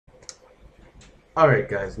All right,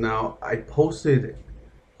 guys. Now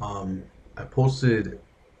um, I posted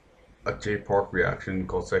a J Park reaction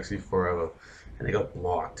called "Sexy Forever," and it got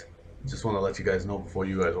blocked. Just want to let you guys know before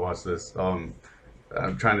you guys watch this. I'm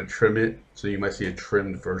trying to trim it, so you might see a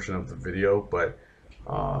trimmed version of the video, but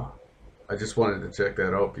uh, I just wanted to check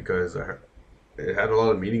that out because it had a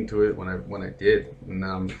lot of meaning to it when I did, and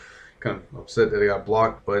I'm kind of upset that it got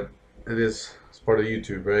blocked. But it's part of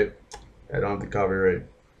YouTube, right? I don't have the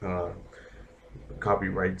uh,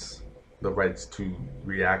 copyrights, the rights to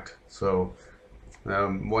react. So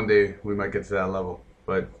one day we might get to that level,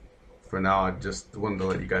 but for now, I just wanted to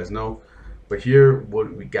let you guys know. But here,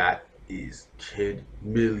 what we got is Kid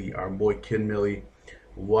Milli, our boy Kid Milli.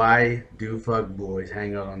 Why do fuck boys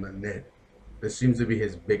hang out on the net? This seems to be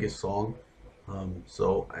his biggest song.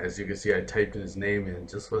 So as you can see, I typed in his name in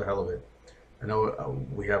just for the hell of it. I know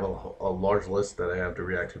we have a large list that I have to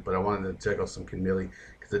react to, but I wanted to check out some Kid Milli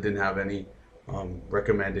because I didn't have any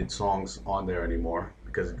recommended songs on there anymore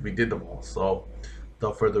because we did them all. So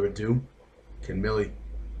without further ado, Kid Milli,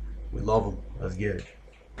 we love him. Let's get it.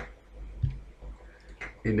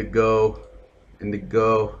 Indigo,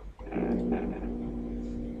 Indigo.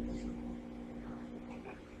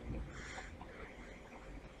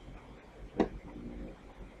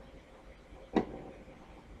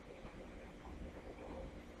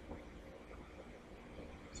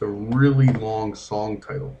 It's a really long song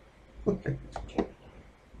title.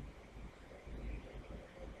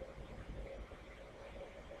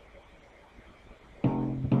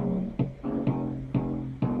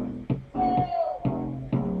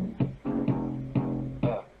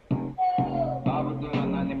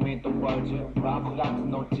 바보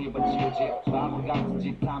같은 옷 집어치우지 바보 같은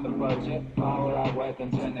짓 하면 벌지 바보라고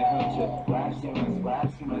했던 쟤네 흔치 Rap Simmons,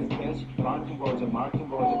 bitch Martin bitch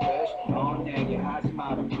넌 얘기하지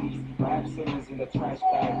마라 please Rap Simmons in the trash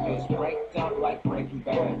bag, bitch Breaked up like Breaking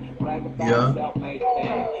Bad Brag about Yeah. self-made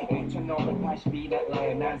thing 1582년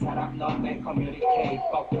LA 난 사람 넌 내 communicate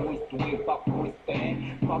Fuck who is doing, fuck who is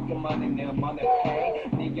thing Fuck your money, 내 money pay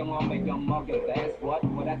네 경험에 엿먹여 that's what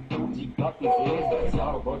I do 지겹 this is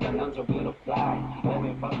서로보다 남쪽으로 fly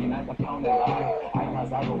Living fucking like a pound of lie I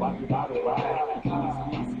사고 왔고 나도 ride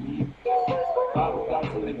Squeeze 바보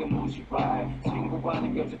같은 내게 무시 ride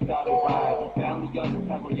친구와는 곁에 따로 ride family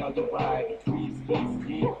연습하고 여기 ride Squeeze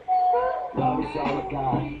Love is all I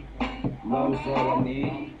got Love is all I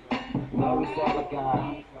need Love is all I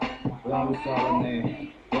got Love is all I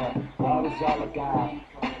need yeah. Love is all I got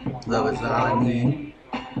Love is all I need.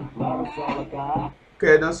 Love is all I got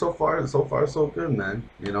Okay, now so far so good, man.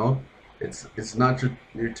 You know, it's not your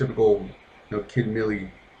typical, Kid Milli,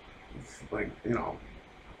 like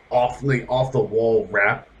off the wall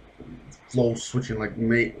rap flow switching like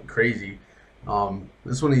crazy.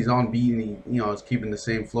 This one he's on beat and he's keeping the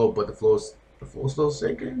same flow, but the flow's still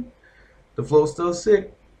sick. The flow's still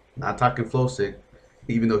sick. Not talking flow sick,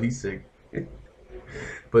 even though he's sick.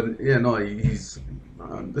 But yeah, no, he's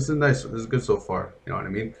this is nice. This is good so far. You know what I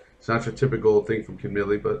mean? It's not your typical thing from Kid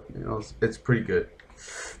Milli, but it's pretty good.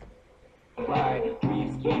 Right,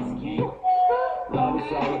 love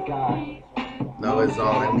is all I got. Love is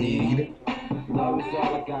all I need. Love is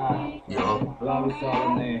all I got. Yo. Love is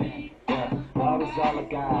all I need. Yeah. Love is all I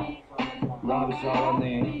got. Love is all I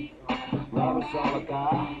need. Love is all I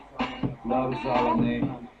got. Love is all I need.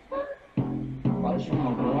 What you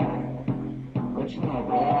know, bro? What you know,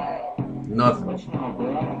 bro? Nothing. What you know,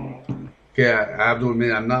 bro? Okay, I have to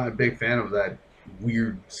admit, I'm not a big fan of that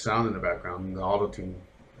weird sound in the background. The auto tune,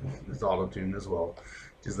 it's auto tune as well,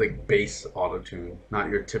 just like bass auto tune, not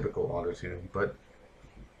your typical auto tune. But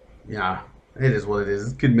yeah, it is what it is.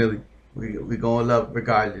 It's Kid Milli. We gonna love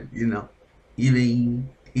regardless, even.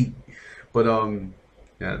 But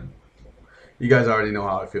yeah, you guys already know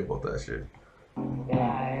how I feel about that shit.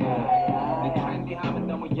 내 트렌디함은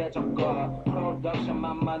너무 예전거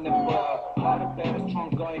프로덕션만만 해봐 Harder, better,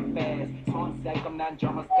 stronger and fast 손 셀겁 난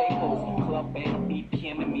German staples Club banger,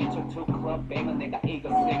 BPM에 미쳐 to club banger 내가 eagle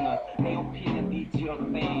singer AOP는 DJ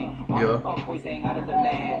thing All the fuckboys ain't out of the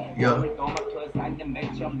land Every on my plus I can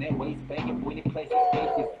match up 내 waist banging 보이는 places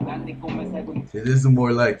spaces 난네 꿈에 살고 See, this is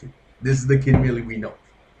more like it. This is the Kid Milli we know.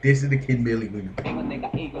 This is the Kid Milli we know. 내가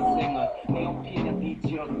eagle singer AOP는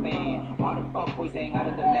DJ thing All the fuckboys ain't out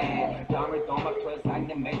of the land Every on my plus I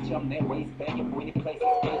can match up 내 waist banging 보이는 places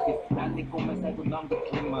spaces 난네 꿈에 살고 넌 the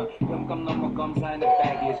dreamer 금감 넘어 검사하는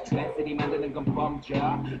baggage 랜스리 만드는 건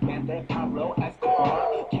범죄야 밴드의 Pablo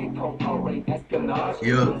Escobar 킥코 parade espionage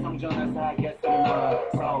성전을 살겠으나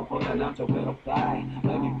서울보다 남쪽으로 fly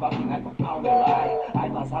Let me fucking like a pound of lie I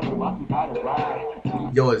사고 왔고 gotta ride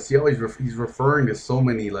Yo, he's referring to so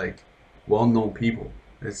many like well-known people.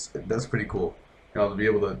 That's pretty cool. You know, to be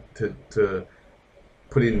able to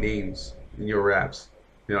put in names in your raps.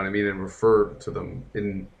 You know what I mean, and refer to them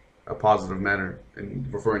in a positive manner, and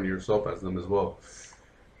referring to yourself as them as well.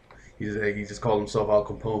 He just called himself Al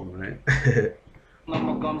Capone, right?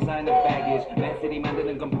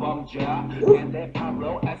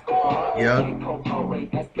 Yeah.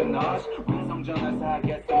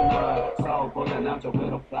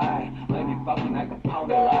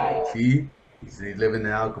 See, he's living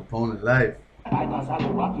the Al Capone life.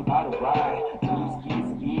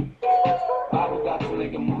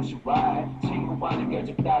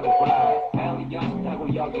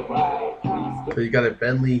 So you got a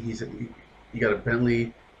Bentley. You got a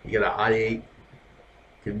Bentley. You got an I8.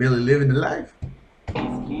 Can Billy living the life?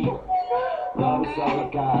 Love is all I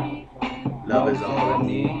got. Love is all I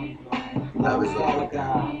need. Love is all I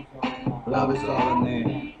got. Love is all I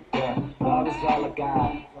need. Yeah. Love is all I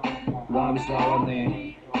got. Love is all I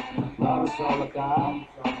need. Love is all I got.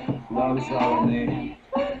 Love is all I need.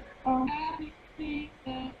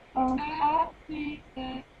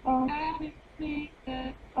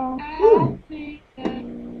 Woo.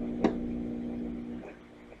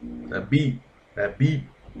 That beat. That beat.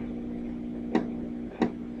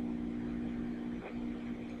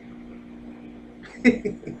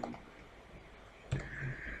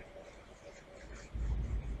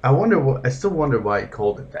 I still wonder why he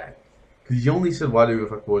called it that. Because he only said, why do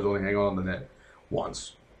fuck boys only hang out on the net?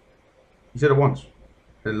 Once. He said it once.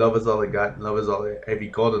 And love is all I got. Love is all I... If he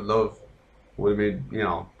called it love, would have made, you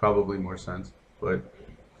know, probably more sense. But,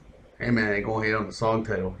 hey man, I ain't gonna hate on the song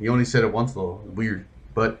title. He only said it once though. Weird.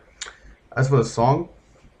 But, as for the song,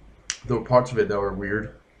 there were parts of it that were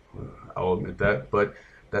weird. I'll admit that. But,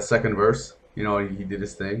 that second verse, you know, he did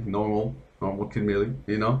his thing. Normal Kid Milli,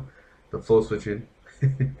 you know? The flow switching.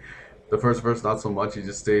 The first verse, not so much. He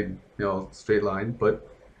just stayed, you know, straight line. But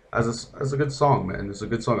as a good song, man. It's a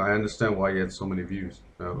good song. I understand why he had so many views.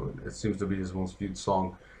 It seems to be his most viewed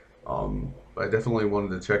song. But I definitely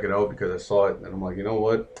wanted to check it out because I saw it and I'm like, you know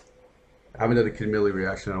what? I haven't done a Kid Milli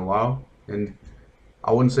reaction in a while, and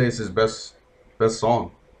I wouldn't say it's his best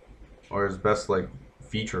song or his best like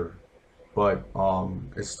feature, but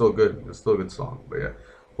it's still good. It's still a good song. But yeah,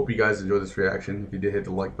 hope you guys enjoyed this reaction. If you did, hit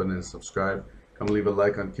the like button and subscribe. Come leave a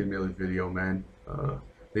like on Kid Milli's video, man.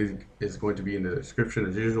 Link is going to be in the description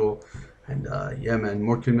as usual. And yeah, man,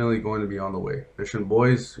 more Kid Milli going to be on the way. Bishan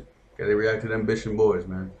boys, gotta react to them Bishan boys,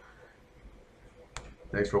 man.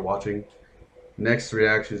 Thanks for watching. Next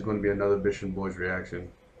reaction is going to be another Bishan boys reaction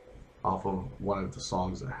off of one of the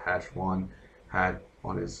songs that Hash One had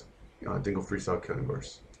on his Dingle Freestyle Killing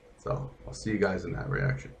Verse. So I'll see you guys in that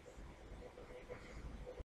reaction.